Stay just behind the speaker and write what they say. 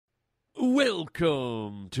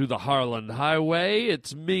Welcome to the Harland Highway.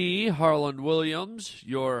 It's me, Harland Williams,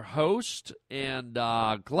 your host, and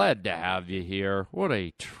glad to have you here. What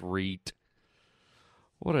a treat.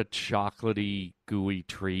 What a chocolatey, gooey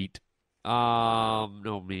treat.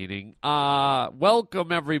 No meaning.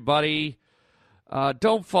 Welcome, everybody.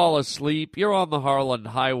 Don't fall asleep. You're on the Harland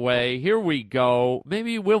Highway. Here we go.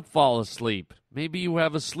 Maybe you will fall asleep. Maybe you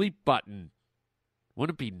have a sleep button.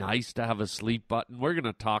 Wouldn't it be nice to have a sleep button? We're going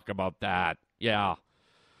to talk about that. Yeah.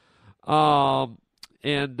 How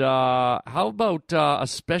about a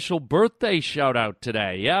special birthday shout-out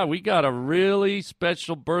today? Yeah, we got a really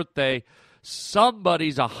special birthday.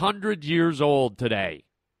 Somebody's 100 years old today.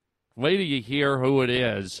 Wait till you hear who it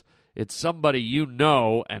is. It's somebody you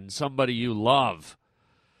know and somebody you love.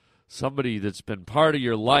 Somebody that's been part of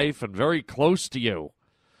your life and very close to you.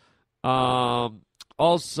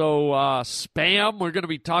 Also, Spam. We're going to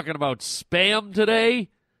be talking about Spam today.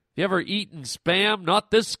 You ever eaten Spam? Not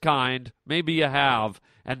this kind. Maybe you have.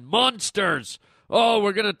 And Monsters. Oh,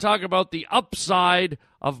 we're going to talk about the upside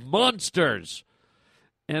of Monsters.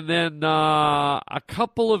 And then a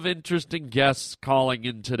couple of interesting guests calling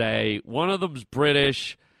in today. One of them's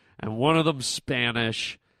British and one of them's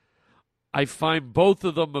Spanish. I find both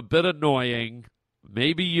of them a bit annoying.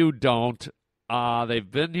 Maybe you don't. They've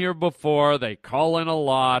been here before. They call in a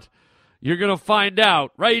lot. You're going to find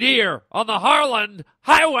out right here on the Harland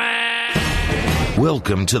Highway.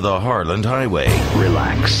 Welcome to the Harland Highway.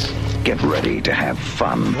 Relax. Get ready to have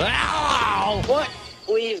fun. Ow! What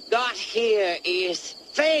we've got here is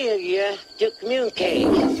failure to communicate.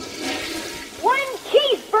 One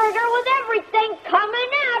cheeseburger with everything coming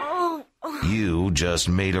up. You just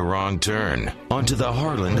made a wrong turn onto the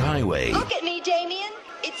Harland Highway. Look at me, Damien.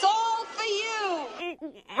 It's all for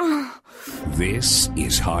you. This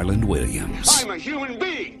is Harland Williams. I'm a human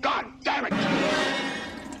being. God damn it.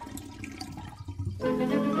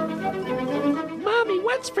 Mommy,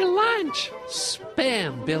 what's for lunch?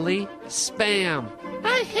 Spam, Billy. Spam.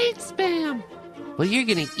 I hate Spam. Well, you're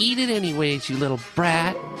going to eat it anyways, you little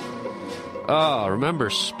brat. Oh, remember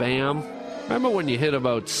Spam? Remember when you hit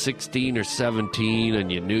about 16 or 17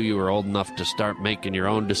 and you knew you were old enough to start making your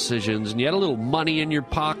own decisions and you had a little money in your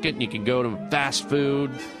pocket and you could go to fast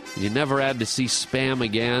food and you never had to see Spam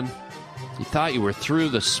again? You thought you were through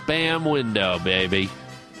the Spam window, baby.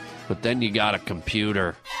 But then you got a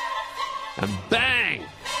computer. And bang!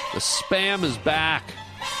 The Spam is back.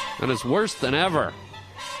 And it's worse than ever.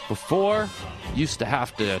 Before, you used to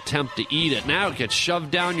have to attempt to eat it. Now it gets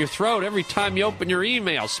shoved down your throat every time you open your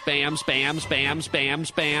email. Spam, spam, spam, spam,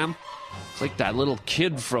 spam. It's like that little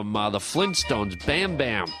kid from the Flintstones, Bam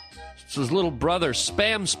Bam. It's his little brother,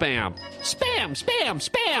 Spam Spam. Spam, spam,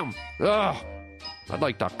 spam. Ugh. I'd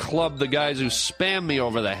like to club the guys who spam me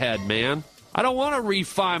over the head, man. I don't want to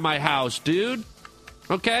refi my house, dude.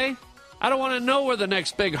 Okay? I don't want to know where the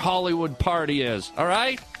next big Hollywood party is, all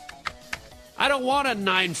right? I don't want a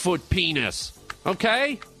 9-foot penis,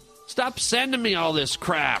 okay? Stop sending me all this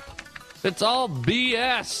crap. It's all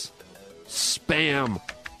BS. Spam.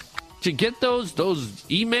 Did you get those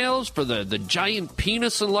emails for the giant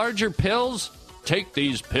penis enlarger pills? Take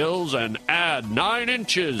these pills and add 9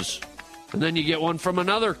 inches. And then you get one from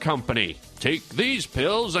another company. Take these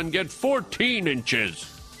pills and get 14 inches.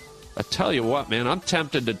 I tell you what, man, I'm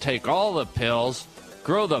tempted to take all the pills,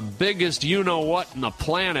 grow the biggest you-know-what in the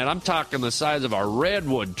planet. I'm talking the size of a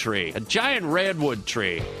redwood tree, a giant redwood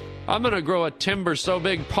tree. I'm going to grow a timber so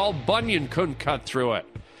big Paul Bunyan couldn't cut through it.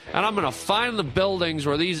 And I'm going to find the buildings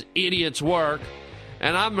where these idiots work,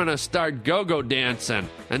 and I'm going to start go-go dancing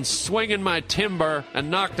and swinging my timber and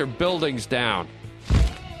knock their buildings down.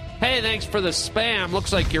 Hey, thanks for the spam.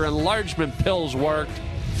 Looks like your enlargement pills worked.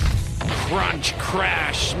 Crunch,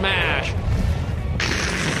 crash, smash.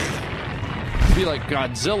 Be like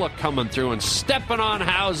Godzilla coming through and stepping on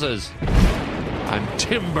houses. I'm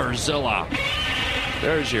Timberzilla.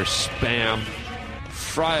 There's your spam.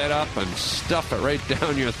 Fry it up and stuff it right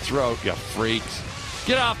down your throat, you freaks.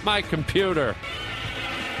 Get off my computer.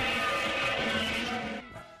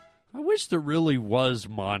 I wish there really was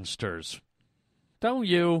monsters. Don't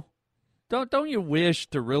you? Don't you wish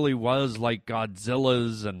there really was like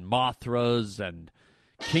Godzillas and Mothras and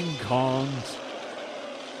King Kongs?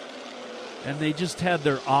 And they just had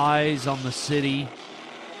their eyes on the city.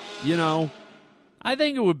 You know, I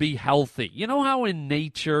think it would be healthy. You know how in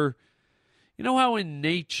nature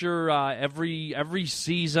every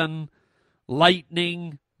season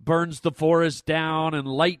lightning burns the forest down and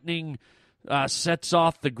lightning sets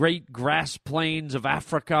off the great grass plains of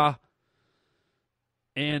Africa.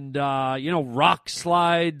 And, rock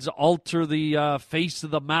slides alter the face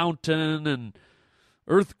of the mountain, and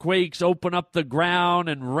earthquakes open up the ground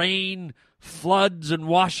and rain floods and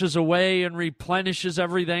washes away and replenishes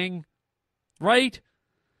everything, right?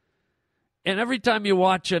 And every time you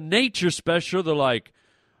watch a nature special, they're like,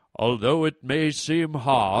 although it may seem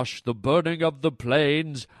harsh, the burning of the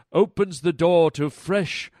plains opens the door to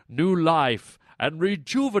fresh new life and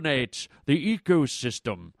rejuvenates the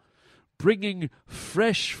ecosystem, bringing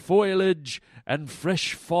fresh foliage and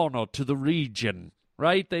fresh fauna to the region,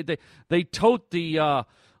 right? They tote the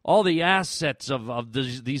all the assets of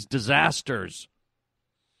these disasters.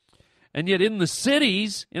 And yet in the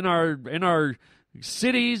cities, in our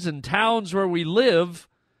cities and towns where we live,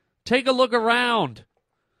 take a look around.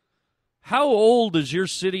 How old is your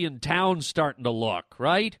city and town starting to look,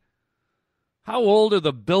 right? How old are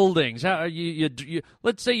the buildings?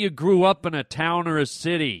 Let's say you grew up in a town or a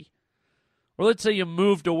city. Or let's say you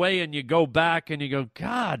moved away and you go back and you go,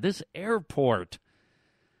 God, this airport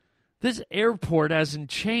hasn't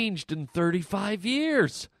changed in 35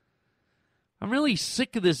 years. I'm really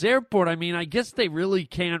sick of this airport. I mean, I guess they really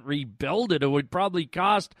can't rebuild it. It would probably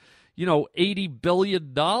cost, $80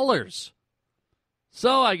 billion.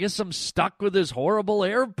 So I guess I'm stuck with this horrible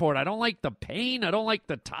airport. I don't like the paint. I don't like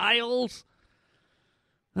the tiles.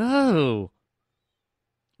 Oh.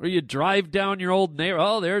 Or you drive down your old neighborhood.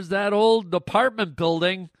 Oh, there's that old apartment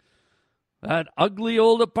building. That ugly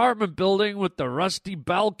old apartment building with the rusty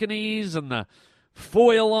balconies and the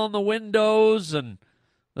foil on the windows. And,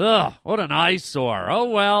 what an eyesore. Oh,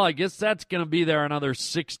 well, I guess that's going to be there another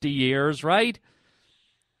 60 years, right?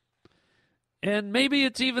 And maybe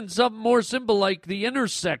it's even something more simple like the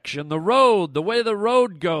intersection, the road, the way the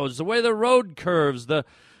road goes, the way the road curves, the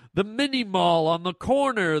mini mall on the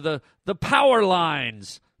corner, the power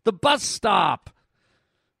lines, the bus stop.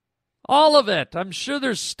 All of it. I'm sure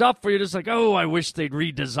there's stuff where you're just like, oh, I wish they'd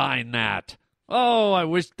redesign that. Oh, I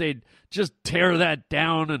wish they'd just tear that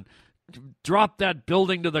down and drop that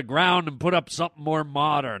building to the ground and put up something more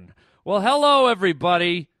modern. Well, hello,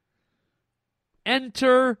 everybody.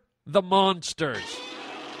 Enter the monsters.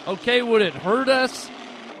 Okay, would it hurt us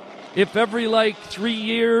if every 3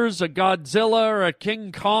 years a Godzilla or a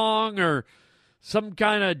King Kong or some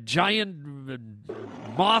kind of giant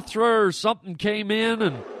Mothra or something came in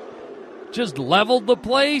and just leveled the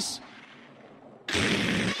place?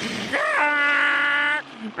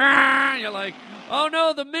 You're like, oh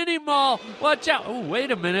no, the mini mall. Watch out. Oh,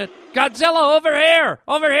 wait a minute. Godzilla, over here.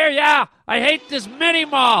 Over here, yeah. I hate this mini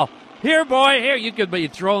mall. Here, boy, here. You could be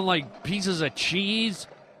throwing pieces of cheese.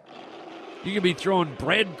 You could be throwing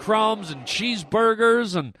breadcrumbs and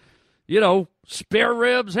cheeseburgers and, spare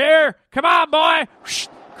ribs. Here, come on, boy.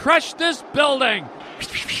 Crush this building.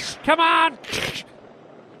 Come on.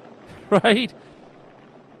 Right?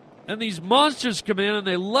 And these monsters come in and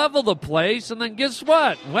they level the place, and then guess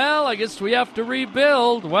what? Well, I guess we have to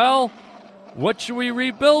rebuild. Well, what should we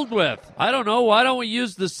rebuild with? I don't know. Why don't we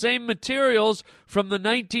use the same materials from the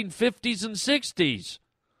 1950s and 60s?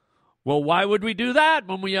 Well, why would we do that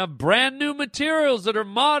when we have brand new materials that are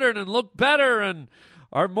modern and look better and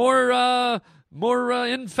are more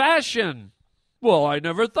in fashion? Well, I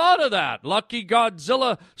never thought of that. Lucky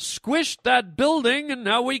Godzilla squished that building, and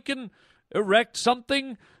now we can erect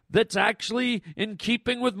something that's actually in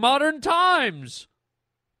keeping with modern times.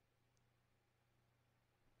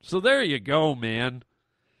 So there you go, man.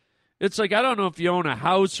 It's like, I don't know if you own a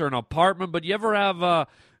house or an apartment, but you ever have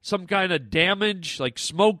some kind of damage, like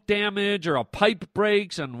smoke damage or a pipe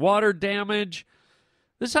breaks and water damage?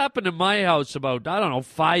 This happened in my house about,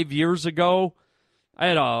 5 years ago. I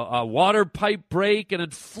had a water pipe break, and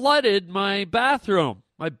it flooded my bathroom.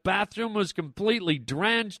 My bathroom was completely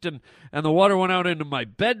drenched, and the water went out into my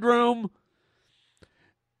bedroom.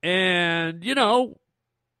 And,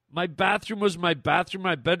 my bathroom was my bathroom,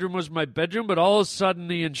 my bedroom was my bedroom, but all of a sudden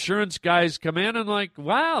the insurance guys come in and like,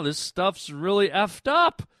 wow, this stuff's really effed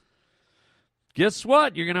up. Guess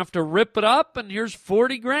what? You're going to have to rip it up, and here's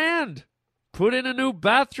 $40,000. Put in a new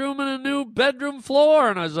bathroom and a new bedroom floor.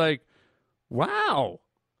 And I was like, wow,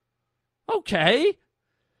 okay.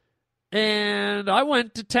 And I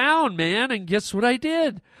went to town, man, and guess what I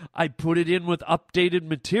did? I put it in with updated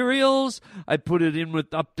materials. I put it in with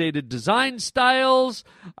updated design styles.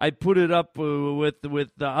 I put it up with the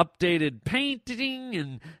updated painting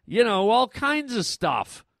and, all kinds of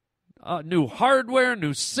stuff. New hardware,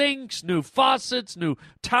 new sinks, new faucets, new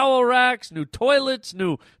towel racks, new toilets,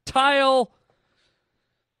 new tile.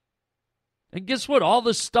 And guess what? All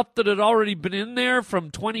the stuff that had already been in there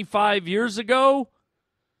from 25 years ago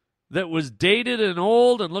that was dated and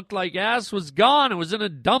old and looked like ass was gone. It was in a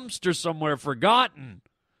dumpster somewhere, forgotten.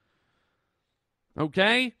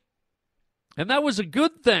 Okay? And that was a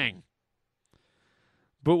good thing.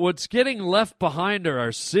 But what's getting left behind are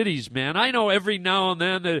our cities, man. I know every now and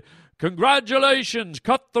then that, congratulations,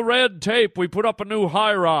 cut the red tape, we put up a new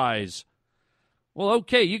high-rise. Well,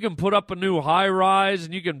 okay, you can put up a new high-rise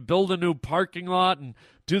and you can build a new parking lot and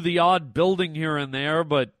do the odd building here and there,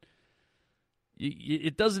 but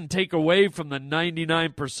it doesn't take away from the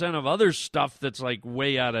 99% of other stuff that's like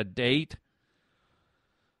way out of date.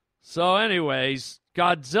 So anyways,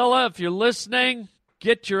 Godzilla, if you're listening,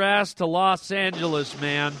 get your ass to Los Angeles,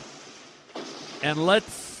 man. And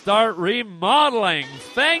let's start remodeling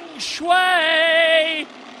Feng Shui.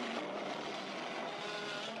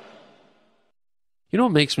 You know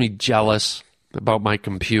what makes me jealous about my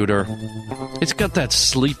computer? It's got that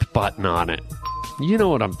sleep button on it. You know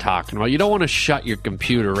what I'm talking about. You don't want to shut your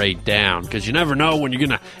computer right down because you never know when you're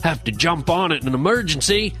going to have to jump on it in an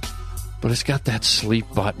emergency. But it's got that sleep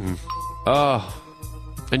button. Oh,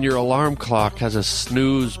 and your alarm clock has a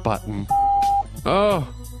snooze button. Oh,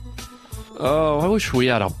 I wish we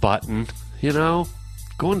had a button, you know?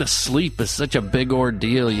 Going to sleep is such a big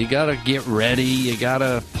ordeal. You gotta get ready, you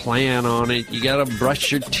gotta plan on it, you gotta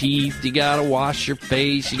brush your teeth, you gotta wash your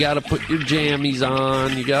face, you gotta put your jammies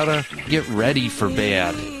on, you gotta get ready for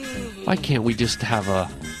bed. Why can't we just have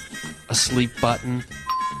a sleep button?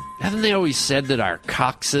 Haven't they always said that our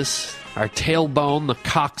coccyx, our tailbone, the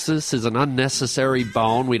coccyx, is an unnecessary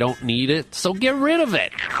bone? We don't need it, so get rid of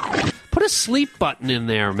it. Put a sleep button in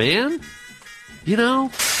there, man. You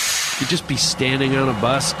know? You'd just be standing on a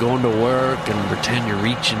bus going to work and pretend you're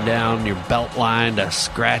reaching down your belt line to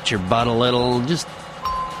scratch your butt a little and just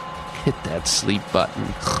hit that sleep button.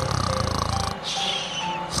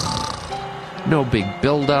 No big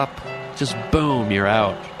build-up. Just boom, you're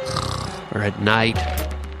out. Or at night,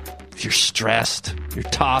 if you're stressed, you're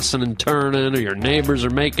tossing and turning, or your neighbors are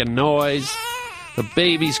making noise, the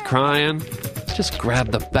baby's crying, just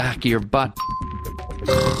grab the back of your butt.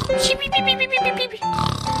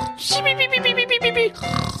 Suddenly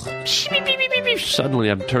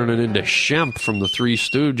I'm turning into Shemp from the Three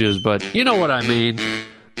Stooges, but you know what I mean.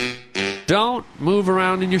 Don't move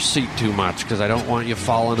around in your seat too much, because I don't want you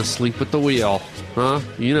falling asleep at the wheel. Huh?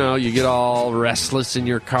 You know, you get all restless in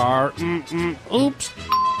your car. Oops.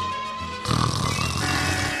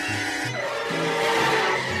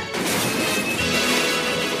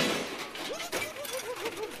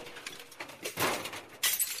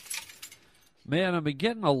 Man, I've been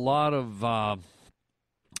getting a lot of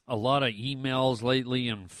emails lately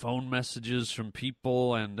and phone messages from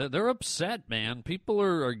people, and they're upset, man. People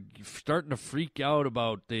are starting to freak out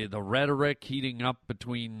about the rhetoric heating up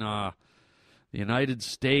between the United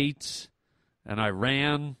States and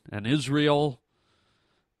Iran and Israel.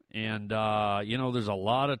 And, there's a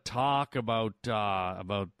lot of talk about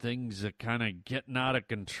things that kind of getting out of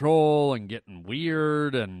control and getting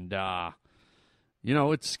weird, and,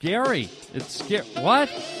 it's scary. It's scary. What?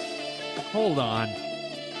 Hold on.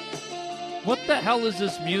 What the hell is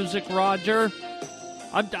this music, Roger?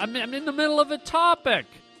 I'm in the middle of a topic.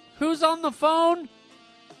 Who's on the phone?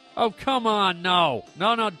 Oh, come on. No,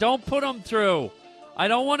 don't put him through. I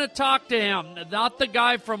don't want to talk to him. Not the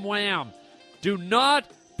guy from Wham. Do not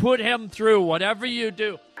put him through, whatever you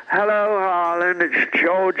do. Hello, Harlan. It's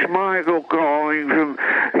George Michael calling from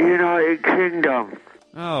the United Kingdom.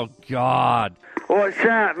 Oh, God. What's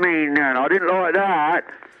that mean, then? I didn't like that.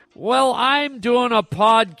 Well, I'm doing a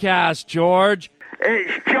podcast, George.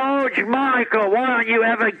 It's George Michael. Why don't you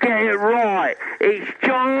ever get it right? It's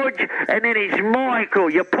George and then it's Michael.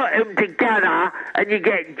 You put them together and you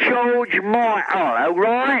get George Michael, all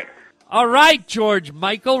right? All right, George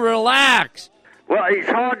Michael, relax. Well, it's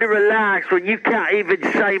hard to relax when you can't even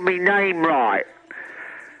say my name right.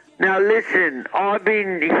 Now, listen, I've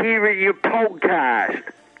been hearing your podcast.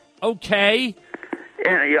 Okay.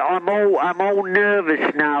 Yeah, I'm all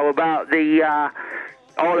nervous now about what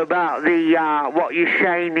you're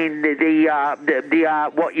saying in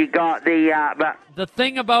what you got the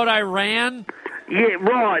thing about Iran. Yeah,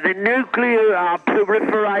 right. The nuclear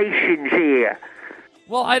proliferations here.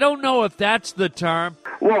 Well, I don't know if that's the term.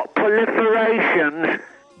 What proliferations?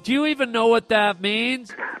 Do you even know what that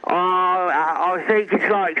means? I think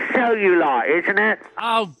it's like cellulite, isn't it?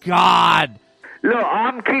 Oh God. Look,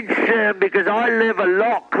 I'm concerned because I live a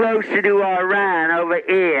lot closer to Iran over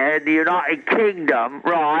here in the United Kingdom,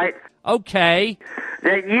 right? Okay.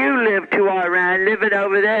 Then you live to Iran, living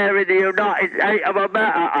over there in the United States of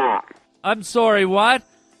America. I'm sorry, what?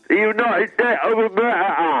 The United States of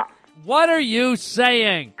America. What are you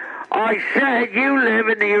saying? I said you live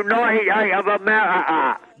in the United States of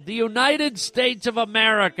America. The United States of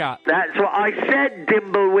America. That's what I said,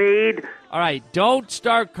 Dimbleweed. All right, don't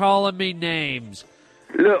start calling me names.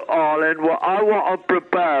 Look, Arlen, what I want to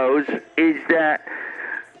propose is that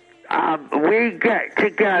we get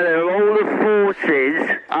together all the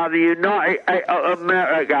forces of the United States of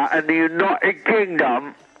America and the United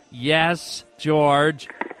Kingdom. Yes, George.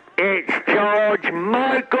 It's George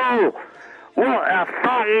Michael. What the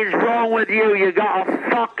fuck is wrong with you? You got a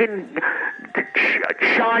fucking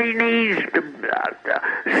Chinese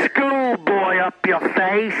schoolboy up your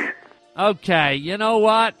face. Okay, you know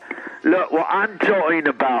what? Look, what I'm talking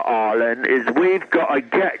about, Arlen, is we've got to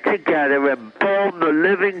get together and bomb the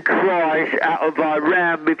living Christ out of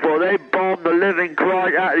Iran before they bomb the living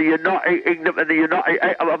Christ out of the United Kingdom and the United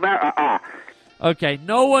States of America. Okay,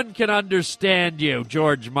 no one can understand you,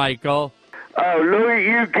 George Michael. Oh, look at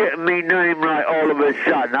you getting me name right all of a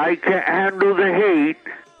sudden. I can't handle the heat.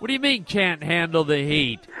 What do you mean can't handle the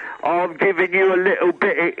heat? I'm giving you a little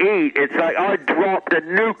bit of heat. It's like I dropped a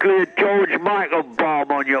nuclear George Michael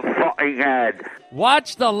bomb on your fucking head.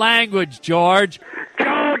 Watch the language, George.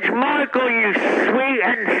 George Michael, you sweet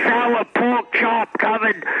and sour pork chop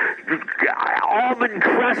covered, almond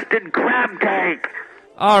crusted crab cake.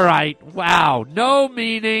 All right, wow, no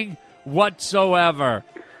meaning whatsoever.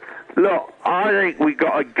 Look, I think we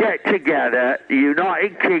got to get together, the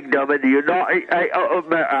United Kingdom and the United States of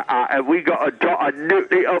America, and we got to drop a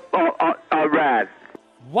nuclear bomb on Iran.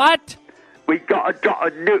 What? We got to drop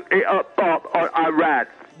a nuclear bomb on Iran.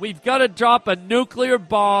 We've got to drop a nuclear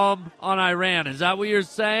bomb on Iran. Is that what you're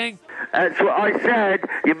saying? That's what I said.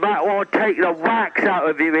 You might want to take the wax out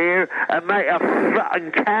of your ear and make a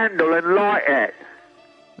fucking candle and light it.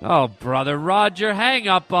 Oh, brother Roger, hang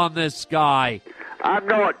up on this guy. I'm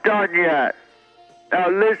not done yet. Now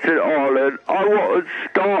listen, Arlen, I want to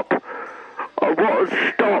stop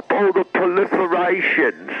all the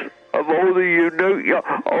proliferations of all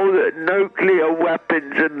the nuclear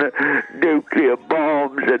weapons and the nuclear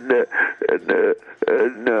bombs and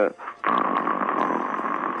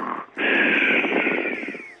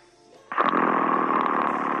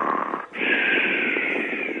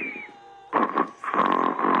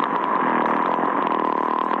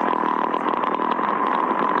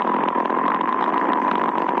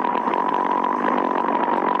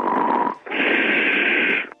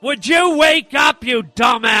Would you wake up, you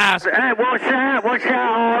dumbass? Hey, what's that? What's that,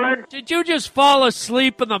 Arlen? Did you just fall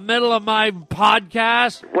asleep in the middle of my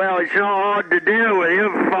podcast? Well, it's not hard to do with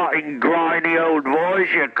your fucking grimy old voice,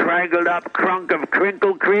 you crangled up crunk of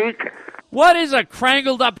Crinkle Creek. What is a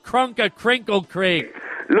crangled up crunk of Crinkle Creek?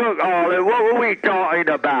 Look, Arlen, what were we talking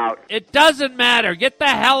about? It doesn't matter. Get the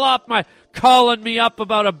hell off my calling me up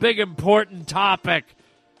about a big important topic.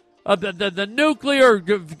 The nuclear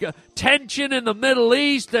tension in the Middle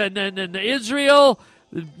East and Israel,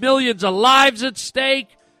 millions of lives at stake,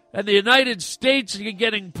 and the United States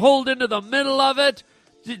getting pulled into the middle of it.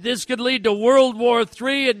 This could lead to World War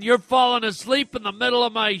III, and you're falling asleep in the middle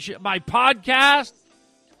of my podcast?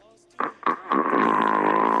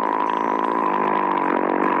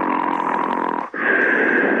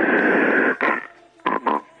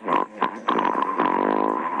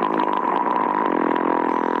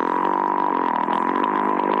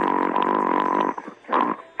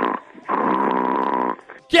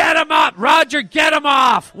 Get him up! Roger, get him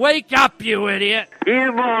off! Wake up, you idiot!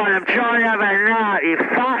 You boy, I'm trying to have a nap, you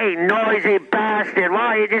fucking noisy bastard.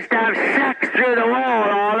 Why don't you just have sex through the wall,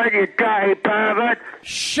 Arlen, you dirty pervert?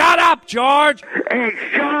 Shut up, George! It's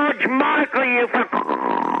George Michael, you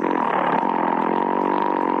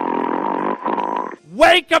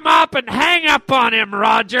Wake him up and hang up on him,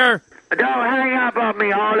 Roger! Don't hang up on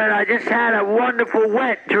me, Arlen. I just had a wonderful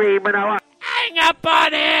wet dream and I want... Hang up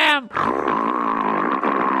on him!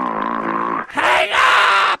 Hang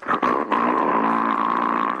up!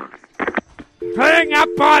 Hang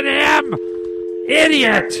up on him!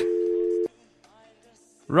 Idiot!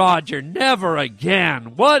 Roger, never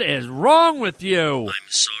again. What is wrong with you? I'm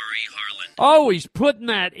sorry, Harlan. Always putting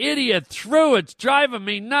that idiot through. It's driving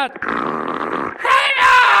me nuts. Hang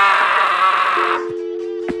up!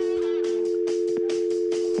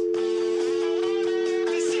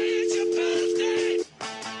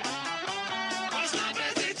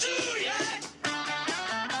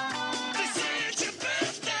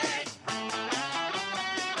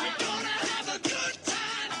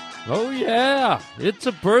 Oh, yeah. It's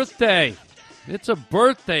a birthday. It's a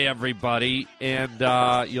birthday, everybody. And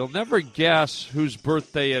you'll never guess whose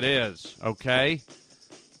birthday it is, okay?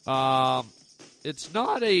 It's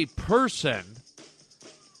not a person.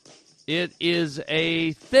 It is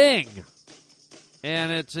a thing.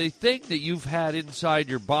 And it's a thing that you've had inside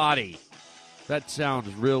your body. That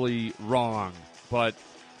sounds really wrong. But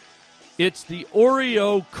it's the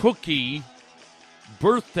Oreo cookie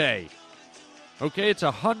birthday. Okay, it's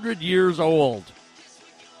 100 years old.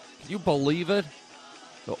 Can you believe it?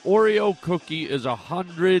 The Oreo cookie is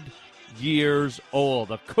 100 years old.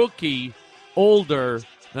 A cookie older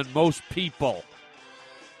than most people.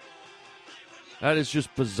 That is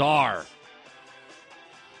just bizarre.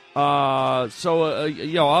 Obviously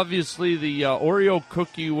the Oreo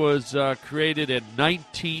cookie was created in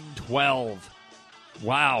 1912.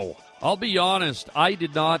 Wow. I'll be honest, I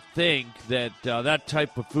did not think that that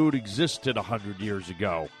type of food existed 100 years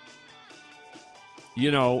ago. You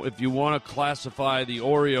know, if you want to classify the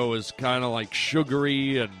Oreo as kind of like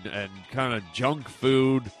sugary and kind of junk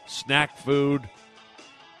food, snack food,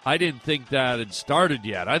 I didn't think that had started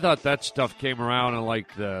yet. I thought that stuff came around in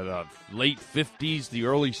like the late 50s, the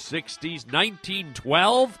early 60s.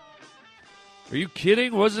 1912? Are you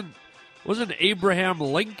kidding? Wasn't Abraham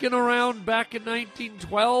Lincoln around back in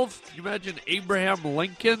 1912? Can you imagine Abraham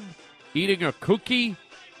Lincoln eating a cookie?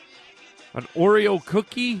 An Oreo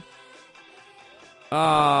cookie?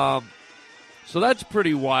 So that's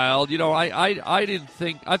pretty wild. You know, I didn't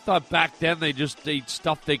think, I thought back then they just ate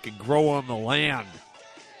stuff they could grow on the land.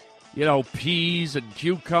 You know, peas and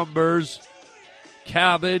cucumbers,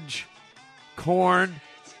 cabbage, corn.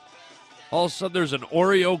 All of a sudden there's an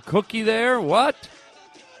Oreo cookie there? What?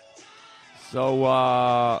 So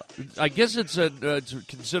I guess it's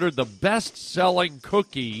considered the best-selling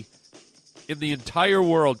cookie in the entire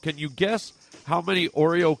world. Can you guess how many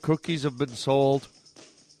Oreo cookies have been sold?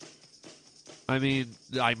 I mean,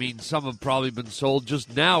 some have probably been sold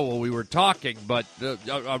just now while we were talking, but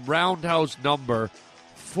a roundhouse number,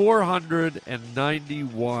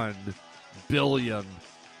 491 billion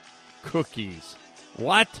cookies.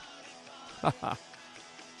 What?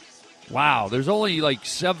 Wow, there's only like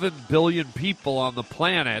 7 billion people on the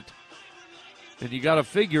planet. And you got to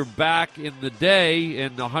figure back in the day,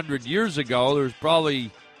 in 100 years ago, there's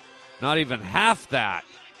probably not even half that.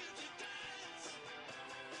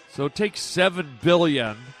 So take 7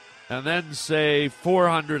 billion and then say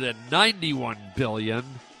 491 billion.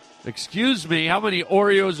 Excuse me, how many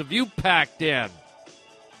Oreos have you packed in?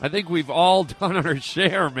 I think we've all done our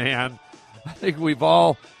share, man. I think we've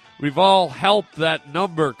all helped that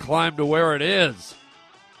number climb to where it is.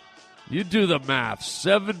 You do the math.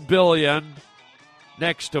 7 billion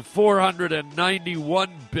next to 491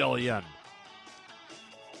 billion.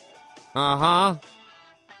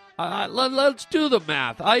 Let's do the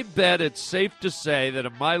math. I bet it's safe to say that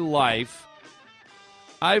in my life,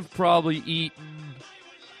 I've probably eaten,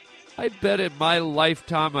 I bet in my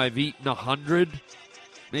lifetime I've eaten 100,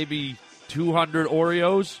 maybe 200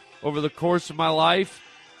 Oreos over the course of my life.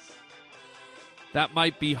 That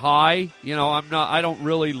might be high. You know, I don't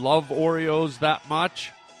really love Oreos that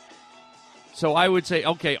much. So I would say,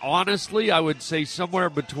 okay, honestly, I would say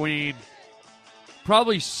somewhere between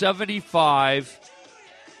probably 75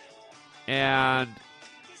 and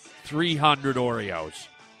 300 Oreos,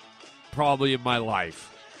 probably in my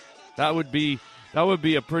life. That would be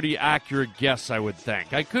a pretty accurate guess, I would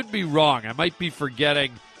think. I could be wrong. I might be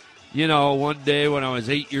forgetting, you know, one day when I was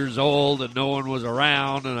 8 years old and no one was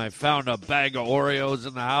around and I found a bag of Oreos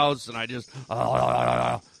in the house and I just,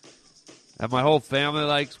 and my whole family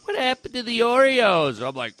likes, what happened to the Oreos?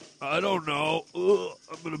 I'm like, I don't know. Ugh,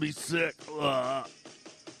 I'm going to be sick. Ugh.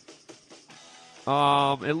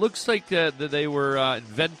 It looks like that they were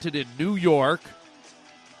invented in New York.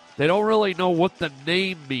 They don't really know what the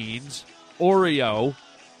name means, Oreo.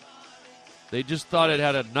 They just thought it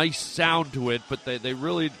had a nice sound to it, but they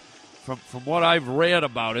really, from what I've read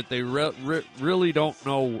about it, they really don't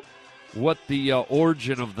know what the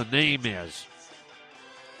origin of the name is.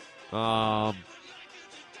 You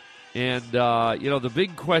know, the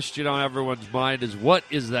big question on everyone's mind is, what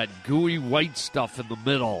is that gooey white stuff in the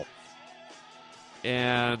middle?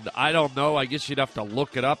 And I don't know. I guess you'd have to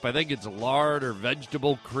look it up. I think it's lard or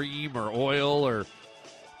vegetable cream or oil or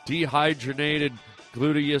dehydrogenated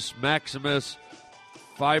gluteus maximus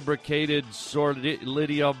fabricated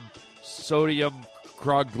sordidium sodium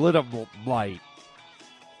croglytamite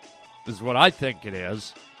is what I think it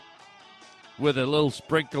is, with a little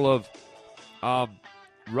sprinkle of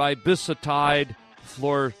ribositide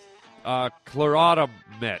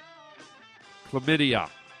chlorotomate chlamydia.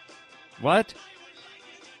 What?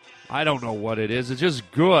 I don't know what it is. It's just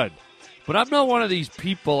good. But I'm not one of these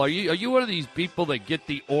people. Are you one of these people that get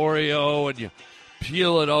the Oreo and you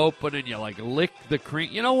peel it open and you like lick the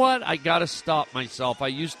cream? You know what? I got to stop myself. I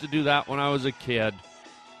used to do that when I was a kid.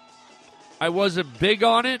 I wasn't big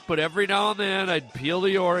on it, but every now and then I'd peel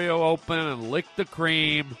the Oreo open and lick the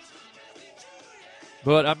cream.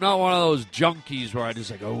 But I'm not one of those junkies where I just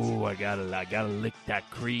like, oh, I gotta lick that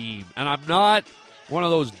cream. And I'm not one of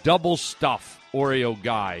those double stuff Oreo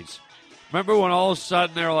guys. Remember when all of a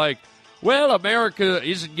sudden they're like, well, America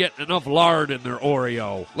isn't getting enough lard in their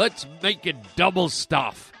Oreo. Let's make it double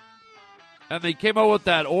stuff. And they came out with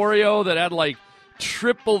that Oreo that had like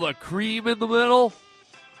triple the cream in the middle.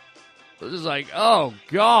 It was like, oh,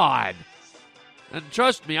 God. And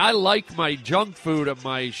trust me, I like my junk food and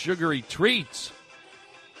my sugary treats.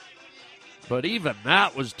 But even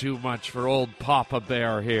that was too much for old Papa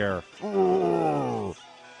Bear here. Ooh.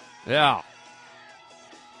 Yeah.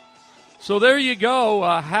 So there you go.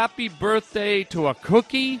 Happy birthday to a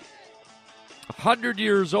cookie. 100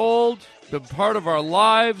 years old. Been part of our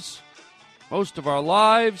lives. Most of our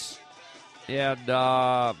lives.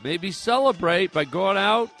 And maybe celebrate by going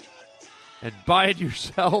out and buying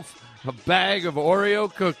yourself a bag of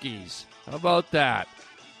Oreo cookies. How about that?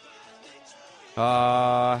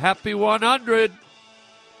 Happy 100,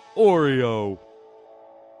 Oreo.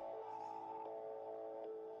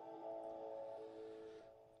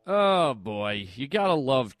 Oh, boy. You gotta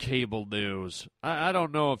love cable news. I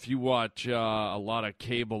don't know if you watch a lot of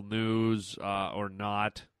cable news or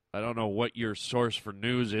not. I don't know what your source for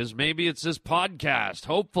news is. Maybe it's this podcast,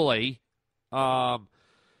 hopefully.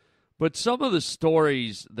 But some of the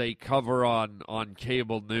stories they cover on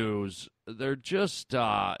cable news, they're just,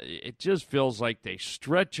 it just feels like they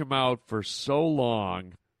stretch them out for so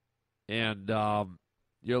long. And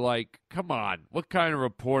you're like, come on, what kind of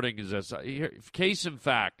reporting is this? Case in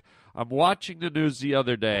fact, I'm watching the news the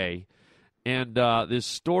other day, and this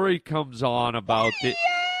story comes on about the...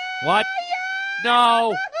 What?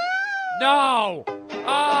 No! No!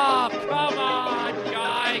 Oh, come on,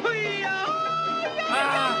 guy!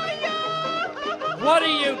 What are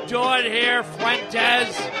you doing here,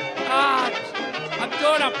 Fuentes? I'm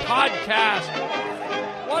doing a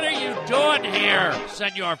podcast. What are you doing here,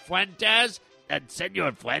 Senor Fuentes? And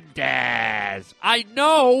Senor Fuentes, I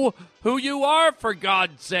know who you are, for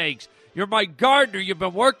God's sakes. You're my gardener. You've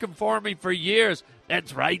been working for me for years.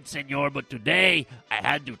 That's right, Senor, but today I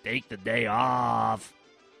had to take the day off.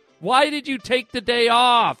 Why did you take the day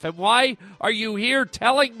off? And why are you here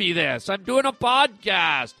telling me this? I'm doing a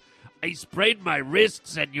podcast. I sprained my wrist,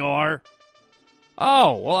 Senor.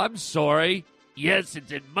 Oh, well, I'm sorry. Yes,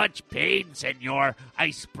 it's in much pain, Senor.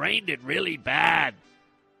 I sprained it really bad.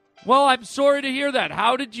 Well, I'm sorry to hear that.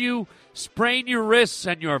 How did you sprain your wrist,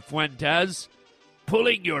 Senor Fuentes?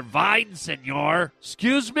 Pulling your vine, Senor.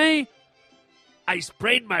 Excuse me? I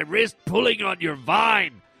sprained my wrist pulling on your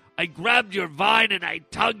vine. I grabbed your vine and I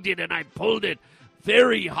tugged it and I pulled it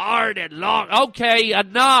very hard and long. Okay,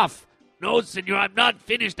 enough. No, Senor, I'm not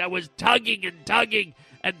finished. I was tugging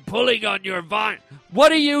and pulling on your vine.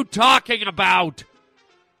 What are you talking about?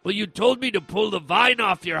 Well, you told me to pull the vine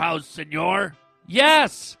off your house, Senor.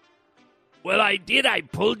 Yes. Well, I did. I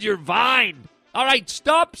pulled your vine. All right,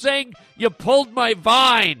 stop saying you pulled my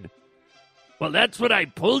vine. Well, that's what I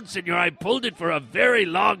pulled, Senor. I pulled it for a very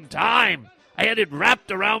long time. I had it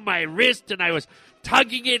wrapped around my wrist, and I was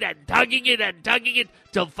tugging it and tugging it and tugging it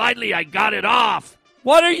till finally I got it off.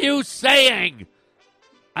 What are you saying?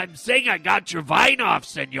 I'm saying I got your vine off,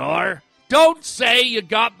 Senor. Don't say you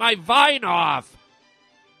got my vine off.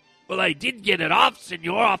 Well, I did get it off,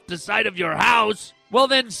 Senor, off the side of your house. Well,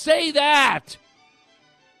 then say that.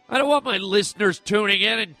 I don't want my listeners tuning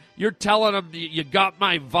in and you're telling them you got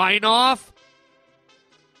my vine off.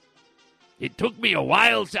 It took me a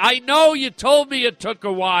while. I know you told me it took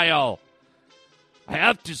a while. I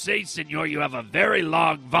have to say, Senor, you have a very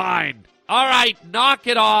long vine. All right, knock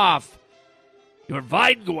it off. Your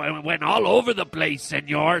vine went all over the place,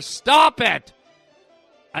 Senor. Stop it.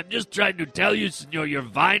 I'm just trying to tell you, Senor, your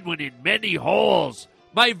vine went in many holes.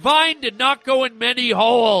 My vine did not go in many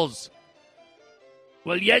holes.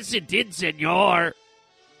 Well, yes, it did, Senor.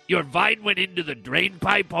 Your vine went into the drain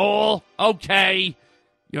pipe hole. Okay.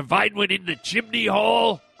 Your vine went in the chimney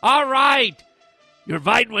hole. All right. Your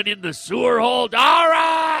vine went in the sewer hole. All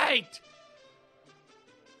right.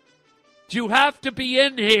 You have to be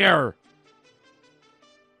in here.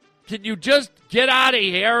 Can you just get out of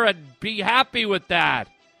here and be happy with that?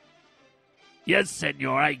 Yes,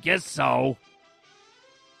 Senor, I guess so.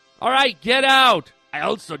 All right, get out. I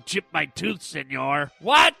also chipped my tooth, Senor.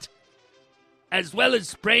 What? As well as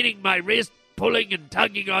spraining my wrist, pulling and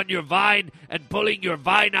tugging on your vine, and pulling your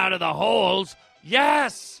vine out of the holes.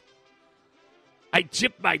 Yes! I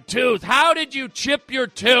chipped my tooth. How did you chip your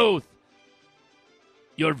tooth?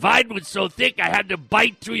 Your vine was so thick I had to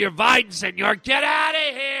bite through your vine, Senor. Get out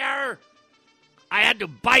of here! I had to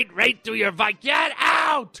bite right through your vine. Get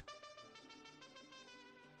out!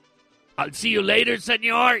 I'll see you later,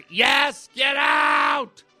 Senor. Yes, get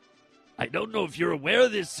out! I don't know if you're aware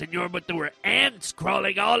of this, senor, but there were ants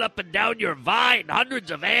crawling all up and down your vine.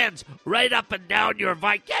 Hundreds of ants right up and down your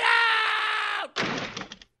vine. Get out!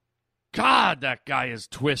 God, that guy is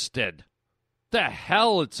twisted. The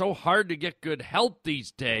hell? It's so hard to get good help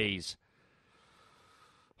these days.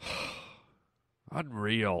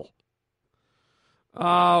 Unreal.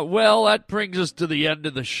 Well, that brings us to the end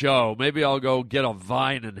of the show. Maybe I'll go get a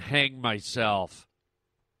vine and hang myself.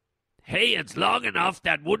 Hey, it's long enough.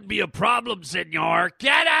 That wouldn't be a problem, senor.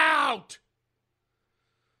 Get out!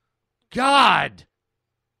 God!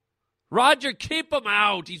 Roger, keep him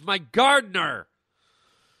out. He's my gardener.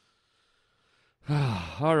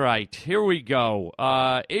 All right, here we go.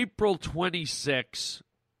 April 26th.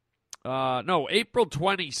 April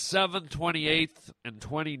 27th, 28th, and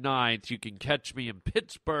 29th. You can catch me in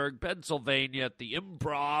Pittsburgh, Pennsylvania at the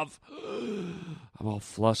Improv. I'm all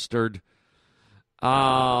flustered.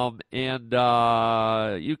 And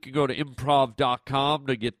you can go to improv.com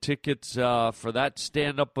to get tickets for that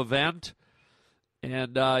stand-up event.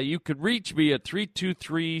 And you can reach me at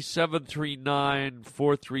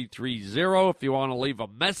 323-739-4330 if you want to leave a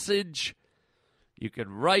message. You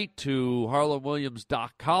can write to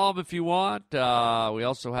harlanwilliams.com if you want. We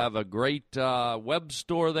also have a great web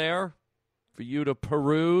store there for you to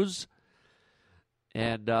peruse.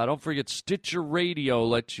 And don't forget, Stitcher Radio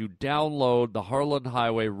lets you download the Harlan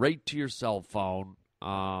Highway right to your cell phone.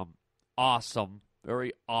 Awesome.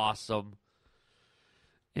 Very awesome.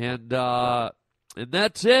 And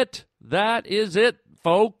that's it. That is it,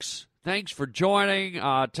 folks. Thanks for joining.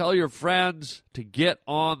 Tell your friends to get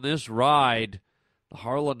on this ride, the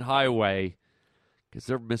Harlan Highway, because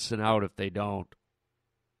they're missing out if they don't.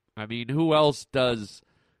 I mean, who else does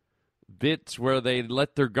bits where they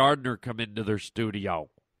let their gardener come into their studio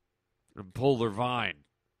and pull their vine?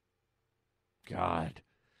 God.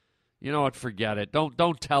 You know what? Forget it.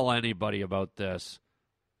 Don't tell anybody about this.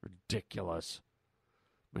 Ridiculous.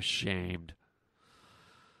 I'm ashamed.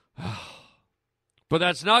 But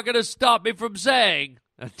that's not going to stop me from saying,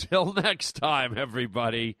 until next time,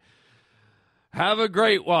 everybody, have a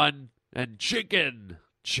great one, and chicken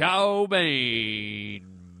chow mein,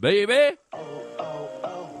 baby.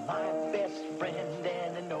 Oh, my best friend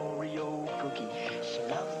and an Oreo cookie. She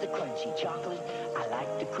loves the crunchy chocolate. I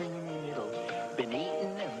like the creamy middle. Been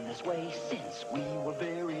eating them this way since we were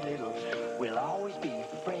very little. We'll always be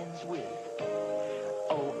friends with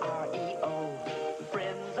Oreo.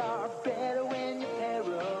 Friends are better when you pair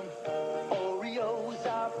them. Oreos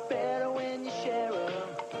are better when you share them.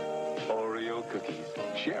 Oreo cookies.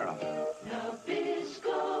 Share them.